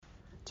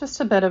Just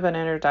a bit of an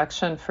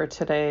introduction for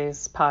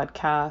today's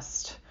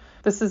podcast.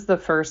 This is the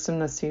first in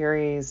the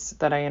series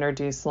that I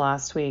introduced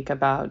last week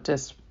about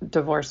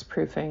divorce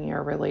proofing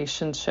your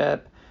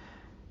relationship.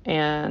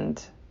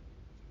 And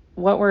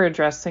what we're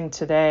addressing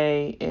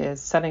today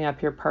is setting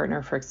up your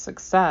partner for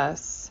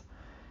success.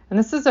 And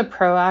this is a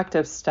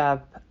proactive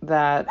step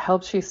that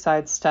helps you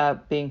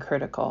sidestep being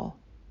critical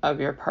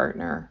of your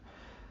partner.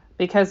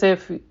 Because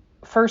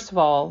first of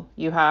all,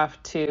 you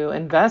have to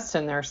invest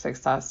in their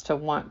success to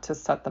want to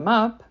set them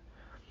up.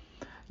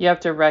 You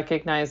have to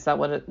recognize that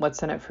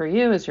what's in it for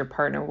you is your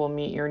partner will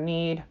meet your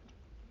need.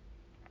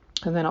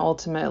 And then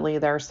ultimately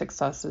their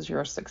success is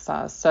your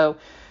success. So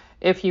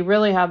if you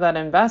really have that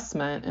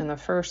investment in the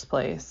first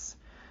place,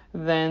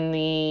 then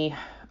the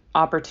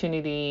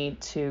opportunity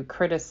to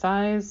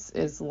criticize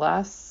is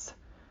less.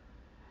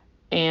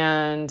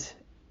 And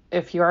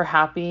if you're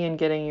happy and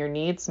getting your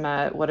needs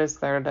met, what is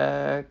there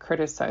to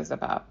criticize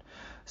about?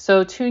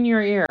 So tune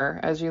your ear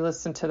as you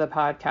listen to the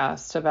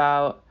podcast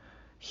about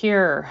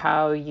hear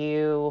how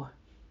you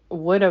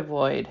would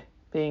avoid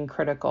being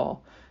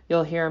critical.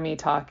 You'll hear me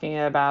talking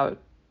about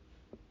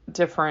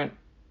different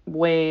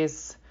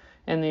ways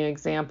in the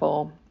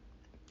example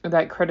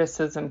that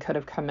criticism could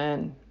have come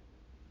in.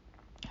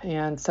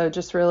 And so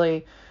just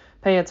really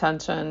pay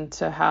attention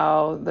to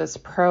how this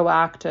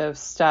proactive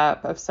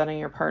step of setting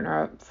your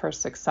partner up for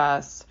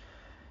success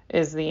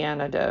is the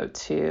antidote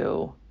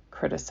to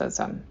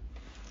criticism.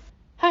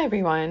 Hi,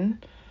 everyone.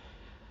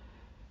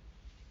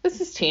 This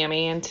is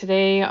Tammy, and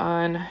today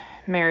on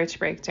Marriage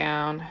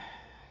Breakdown,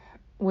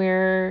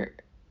 we're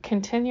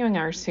continuing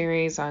our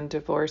series on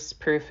divorce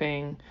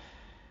proofing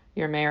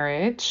your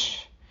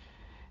marriage.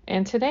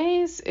 And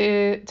today's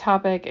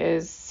topic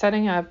is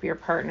setting up your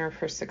partner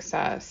for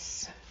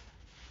success.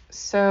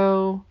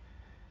 So,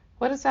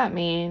 what does that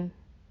mean,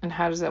 and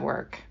how does it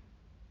work?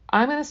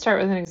 I'm going to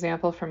start with an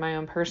example from my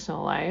own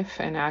personal life,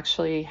 and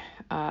actually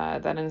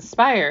that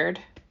inspired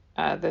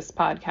this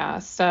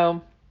podcast.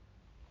 So,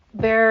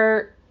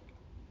 there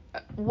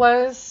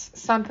was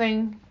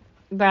something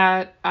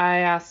that I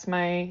asked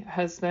my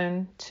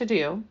husband to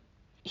do.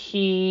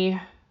 He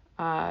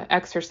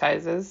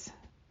exercises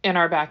in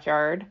our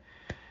backyard,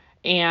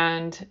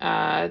 and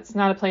it's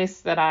not a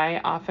place that I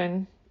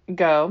often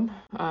go.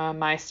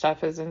 My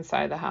stuff is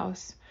inside the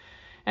house,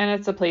 and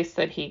it's a place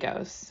that he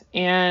goes.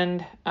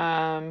 And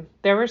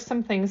there were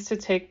some things to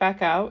take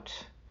back out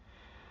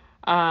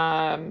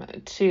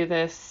to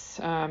this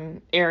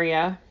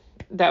area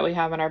that we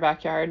have in our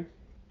backyard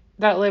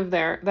that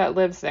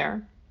lives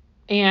there.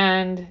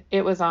 And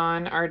it was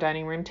on our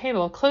dining room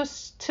table,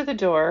 close to the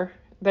door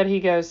that he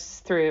goes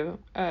through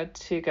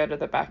to go to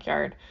the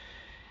backyard.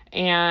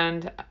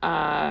 And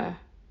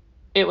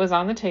it was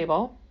on the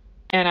table,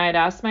 and I'd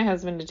asked my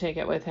husband to take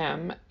it with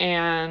him.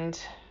 And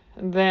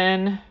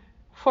then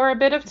for a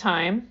bit of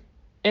time,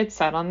 it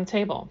sat on the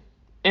table.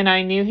 And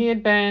I knew he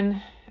had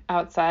been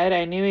outside.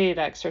 I knew he had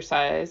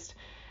exercised.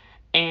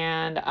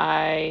 And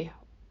I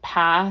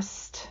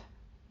passed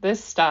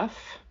this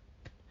stuff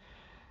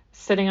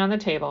sitting on the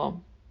table,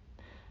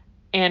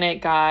 and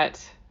it got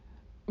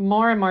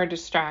more and more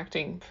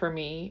distracting for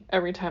me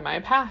every time I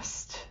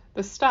passed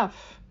the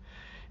stuff.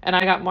 And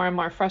I got more and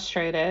more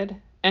frustrated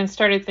and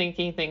started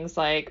thinking things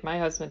like, my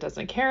husband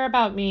doesn't care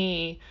about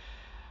me,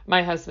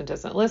 my husband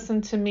doesn't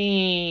listen to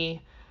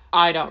me,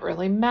 I don't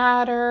really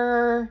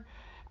matter,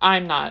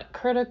 I'm not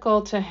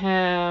critical to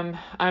him,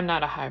 I'm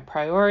not a high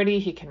priority,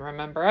 he can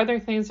remember other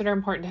things that are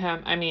important to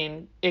him. I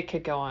mean, it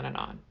could go on and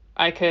on.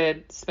 I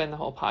could spend the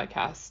whole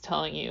podcast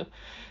telling you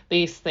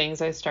these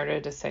things I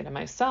started to say to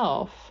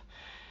myself.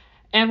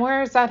 And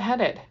where is that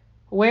headed?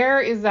 Where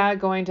is that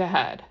going to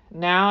head?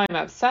 Now I'm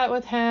upset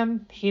with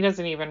him. He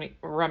doesn't even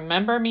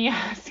remember me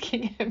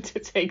asking him to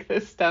take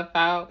this stuff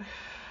out.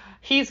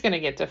 He's going to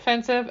get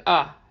defensive.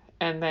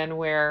 And then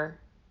we're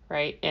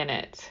right in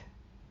it,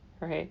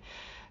 right?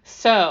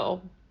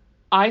 So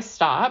I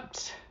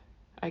stopped.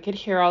 I could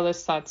hear all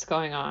those thoughts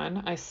going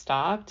on. I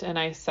stopped and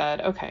I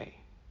said, okay,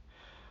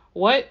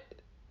 what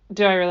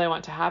do I really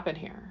want to happen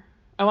here?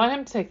 I want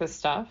him to take this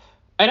stuff.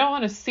 I don't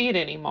want to see it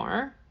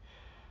anymore.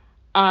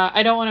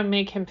 I don't want to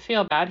make him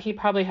feel bad. He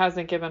probably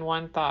hasn't given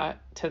one thought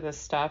to this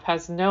stuff,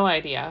 has no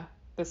idea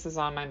this is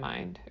on my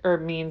mind or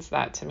means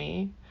that to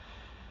me.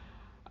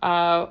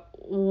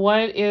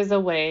 What is a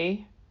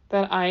way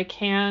that I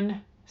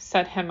can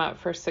set him up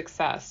for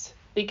success?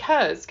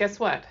 Because guess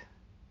what?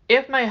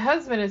 If my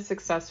husband is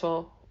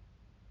successful,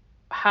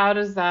 how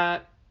does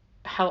that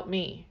help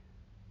me?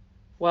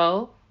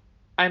 Well,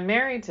 I'm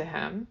married to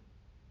him,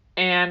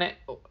 and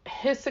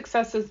his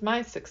success is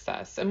my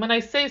success. And when I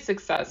say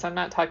success, I'm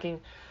not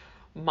talking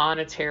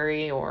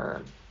monetary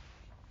or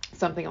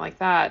something like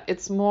that.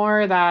 It's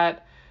more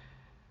that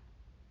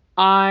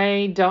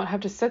I don't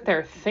have to sit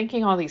there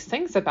thinking all these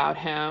things about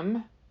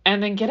him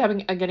and then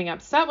getting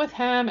upset with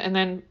him. And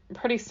then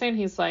pretty soon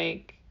he's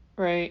like,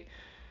 right,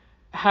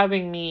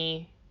 having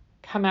me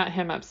come at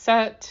him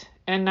upset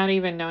and not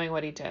even knowing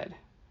what he did,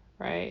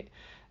 right?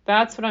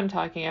 That's what I'm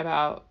talking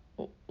about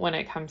when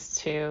it comes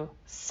to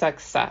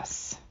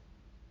success,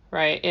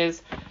 right?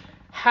 Is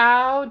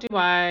How do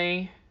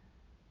I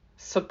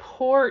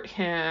support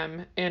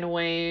him in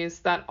ways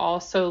that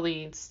also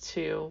leads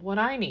to what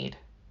I need?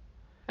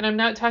 And I'm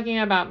not talking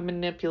about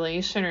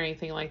manipulation or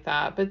anything like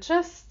that, but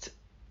just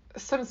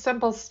some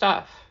simple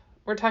stuff.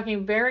 We're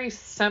talking very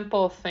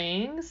simple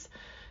things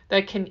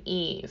that can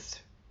ease,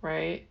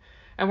 right?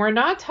 And we're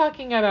not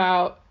talking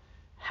about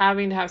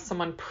having to have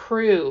someone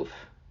prove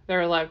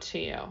their love to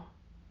you.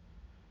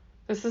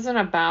 This isn't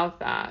about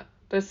that.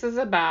 This is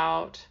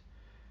about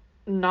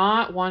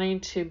not wanting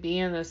to be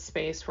in this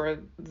space where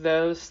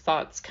those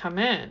thoughts come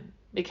in,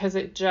 because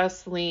it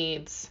just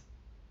leads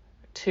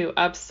to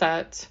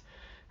upset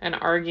and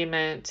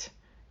argument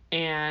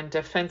and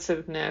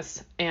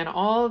defensiveness and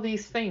all of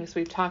these things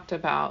we've talked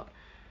about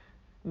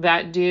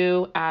that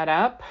do add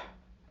up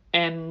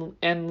and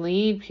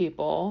lead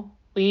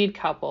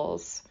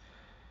couples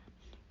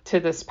to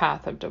this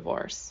path of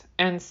divorce.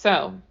 And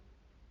so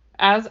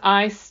as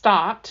I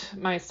stopped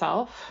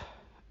myself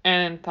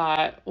and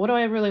thought, what do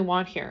I really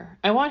want here?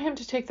 I want him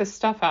to take this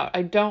stuff out.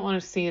 I don't want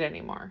to see it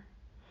anymore.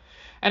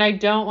 And I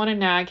don't want to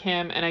nag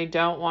him, and I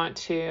don't want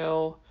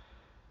to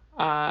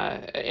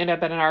end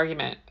up in an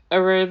argument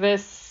over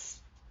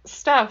this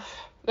stuff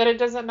that it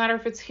doesn't matter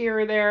if it's here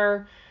or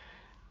there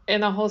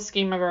in the whole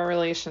scheme of our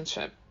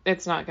relationship.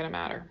 It's not going to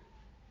matter.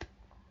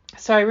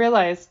 So I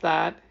realized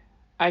that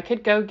I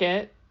could go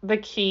get the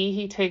key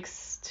he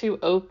takes to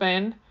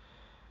open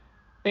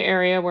the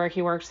area where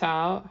he works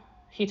out.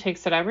 He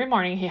takes it every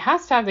morning. He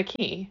has to have the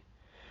key.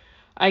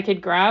 I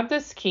could grab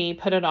this key,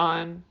 put it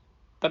on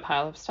the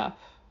pile of stuff.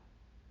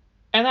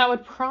 And that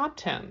would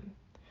prompt him.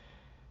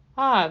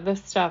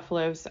 This stuff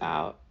lives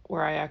out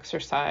where I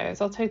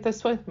exercise. I'll take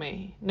this with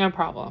me. No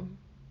problem.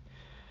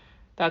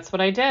 That's what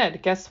I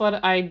did. Guess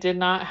what I did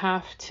not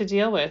have to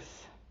deal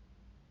with?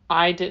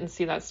 I didn't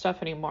see that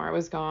stuff anymore. It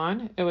was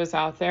gone. It was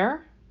out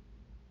there.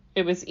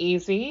 It was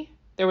easy.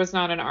 There was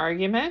not an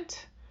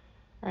argument.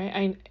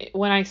 Right?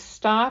 When I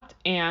stopped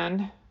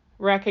and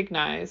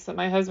recognized that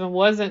my husband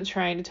wasn't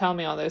trying to tell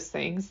me all those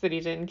things, that he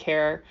didn't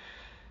care,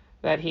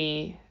 that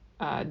he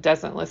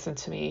doesn't listen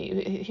to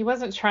me. He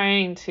wasn't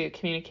trying to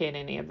communicate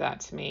any of that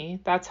to me.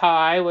 That's how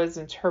I was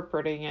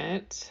interpreting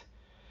it.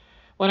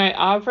 When I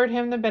offered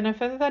him the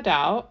benefit of the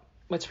doubt,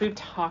 which we've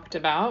talked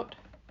about,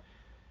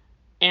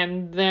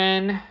 and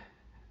then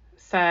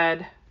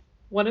said,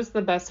 what is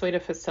the best way to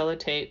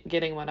facilitate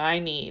getting what I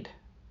need?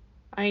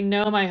 I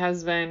know my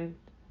husband,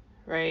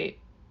 right,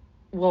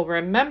 will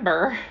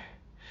remember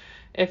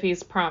if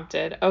he's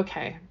prompted,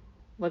 okay,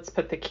 let's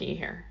put the key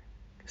here.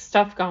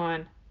 Stuff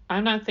gone.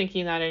 I'm not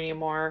thinking that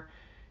anymore.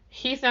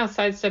 He's now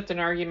sidestepped an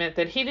argument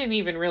that he didn't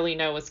even really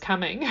know was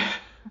coming.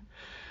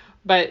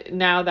 But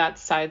now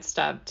that's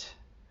sidestepped,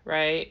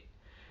 right?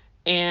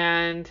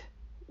 And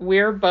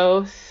we're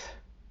both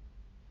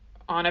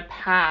on a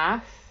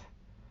path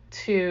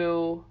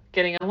to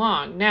getting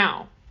along.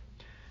 Now,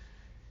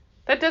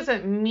 that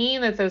doesn't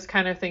mean that those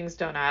kind of things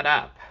don't add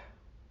up,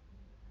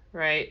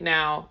 right?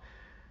 Now,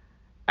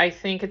 I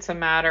think it's a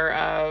matter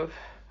of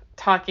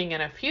talking in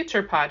a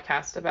future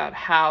podcast about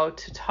how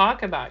to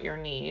talk about your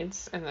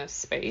needs in this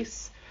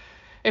space.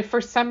 If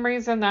for some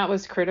reason that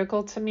was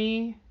critical to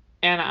me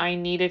and I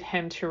needed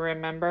him to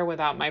remember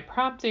without my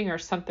prompting or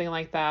something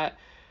like that,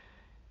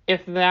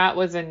 if that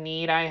was a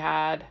need I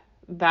had,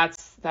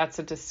 that's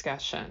a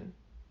discussion.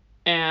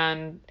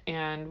 And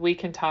we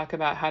can talk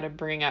about how to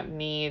bring up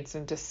needs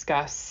and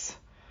discuss.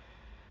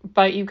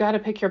 But you've got to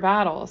pick your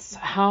battles.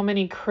 How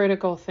many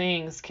critical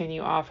things can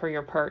you offer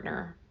your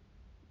partner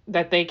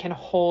that they can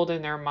hold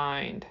in their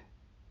mind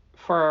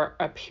for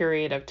a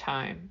period of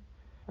time,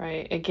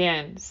 right?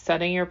 Again,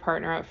 setting your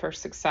partner up for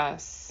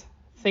success,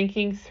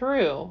 thinking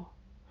through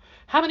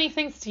how many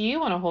things do you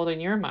want to hold in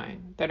your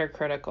mind that are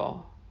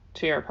critical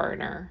to your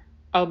partner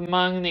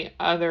among the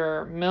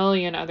other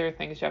million other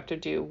things you have to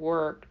do,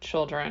 work,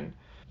 children,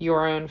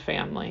 your own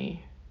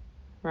family,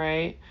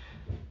 right?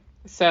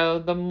 So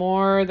the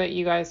more that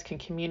you guys can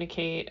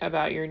communicate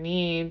about your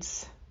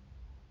needs,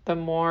 the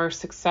more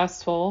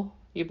successful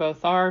you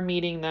both are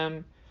meeting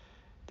them,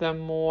 the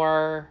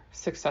more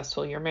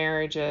successful your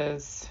marriage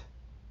is,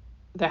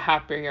 the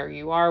happier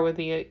you are with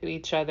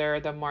each other,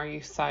 the more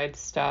you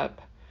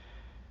sidestep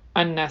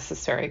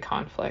unnecessary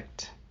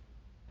conflict.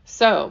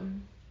 So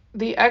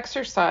the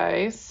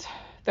exercise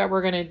that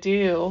we're going to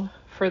do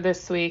for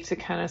this week to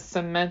kind of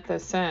cement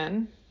this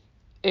in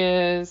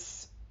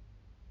is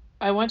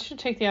I want you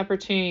to take the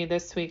opportunity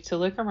this week to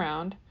look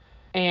around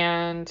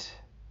and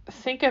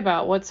think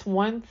about what's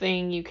one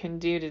thing you can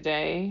do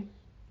today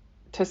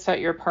to set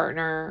your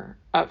partner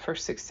up for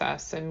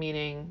success in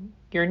meeting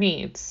your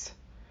needs.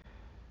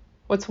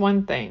 What's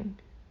one thing?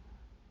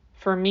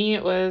 For me,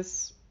 it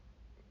was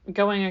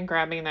going and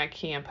grabbing that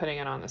key and putting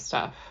it on the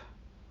stuff.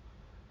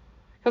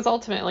 Because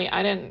ultimately,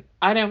 I didn't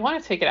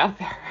want to take it out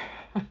there.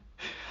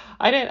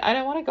 I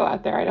didn't want to go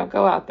out there. I don't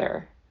go out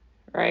there,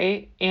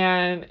 right?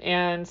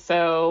 And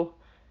so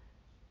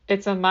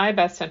it's in my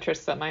best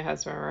interest that my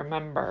husband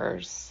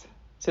remembers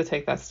to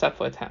take that stuff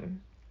with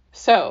him.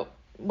 So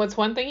what's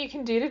one thing you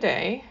can do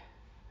today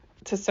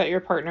to set your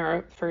partner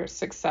up for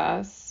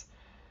success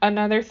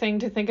Another thing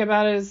to think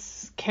about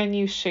is, can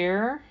you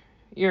share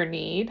your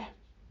need?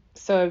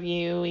 So if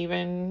you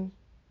even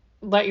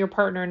let your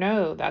partner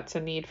know that's a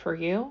need for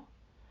you,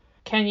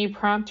 can you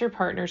prompt your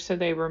partner so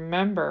they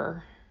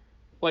remember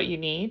what you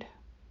need?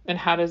 And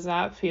how does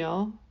that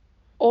feel?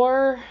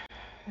 Or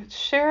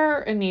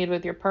share a need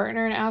with your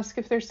partner and ask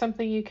if there's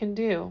something you can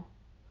do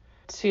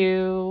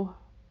to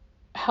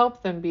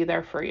help them be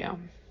there for you.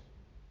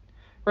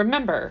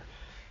 Remember,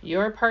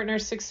 your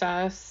partner's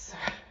success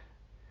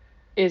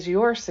is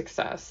your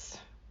success.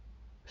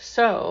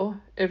 So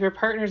if your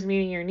partner's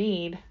meeting your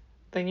need,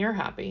 then you're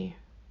happy.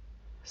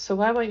 So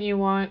why wouldn't you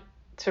want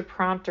to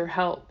prompt or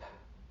help?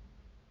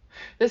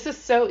 This is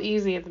so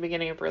easy at the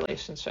beginning of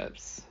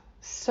relationships.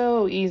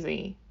 So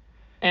easy.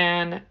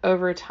 And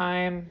over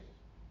time,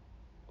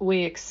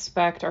 we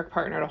expect our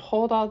partner to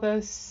hold all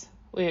this.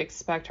 We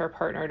expect our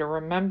partner to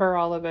remember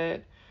all of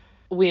it.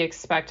 We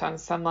expect on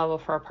some level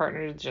for our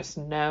partner to just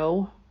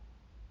know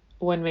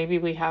when maybe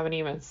we haven't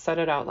even said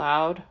it out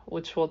loud,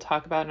 which we'll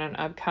talk about in an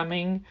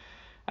upcoming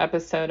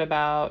episode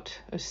about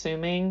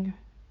assuming.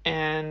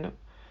 And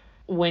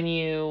when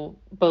you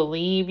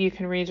believe you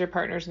can read your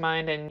partner's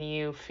mind and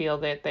you feel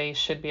that they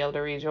should be able to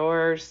read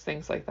yours,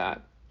 things like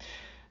that.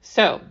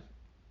 So,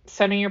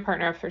 setting your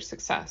partner up for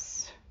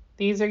success.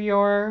 These are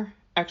your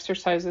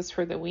exercises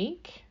for the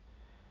week.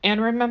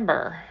 And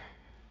remember,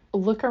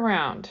 look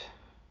around.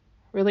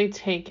 Really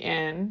take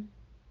in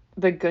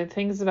the good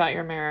things about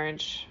your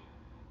marriage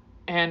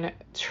and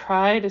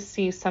try to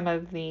see some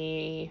of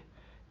the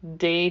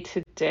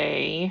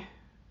day-to-day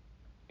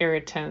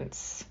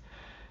irritants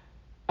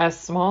as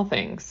small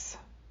things.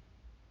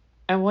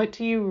 And what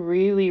do you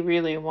really,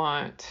 really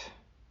want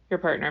your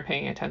partner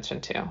paying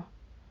attention to?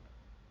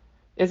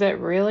 Is it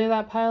really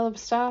that pile of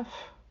stuff?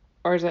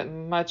 Or is it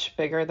much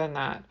bigger than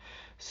that?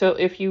 So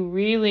if you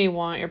really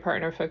want your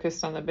partner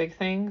focused on the big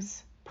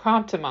things,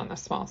 prompt him on the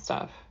small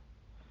stuff.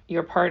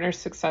 Your partner's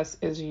success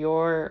is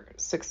your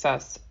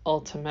success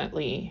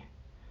ultimately,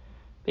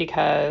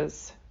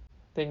 because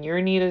then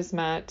your need is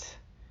met,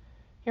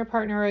 your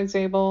partner is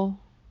able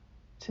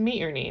to meet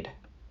your need.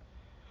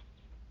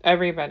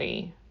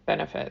 Everybody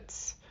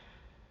benefits.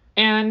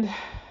 And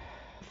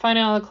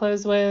finally, I'll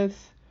close with,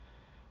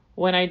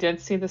 when I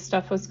did see the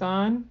stuff was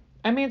gone,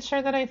 I made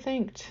sure that I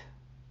thanked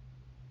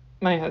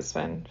my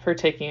husband for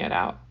taking it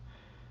out,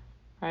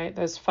 right?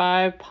 There's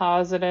 5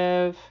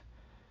 positive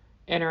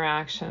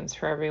interactions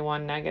for every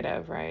 1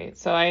 negative, right?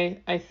 So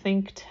I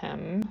thanked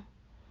him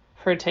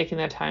for taking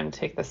the time to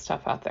take the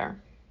stuff out there.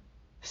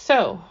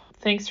 So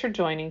thanks for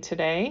joining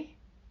today.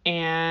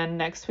 And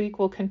next week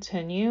we'll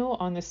continue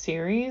on the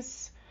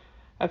series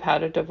of how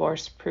to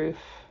divorce-proof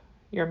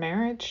your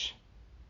marriage.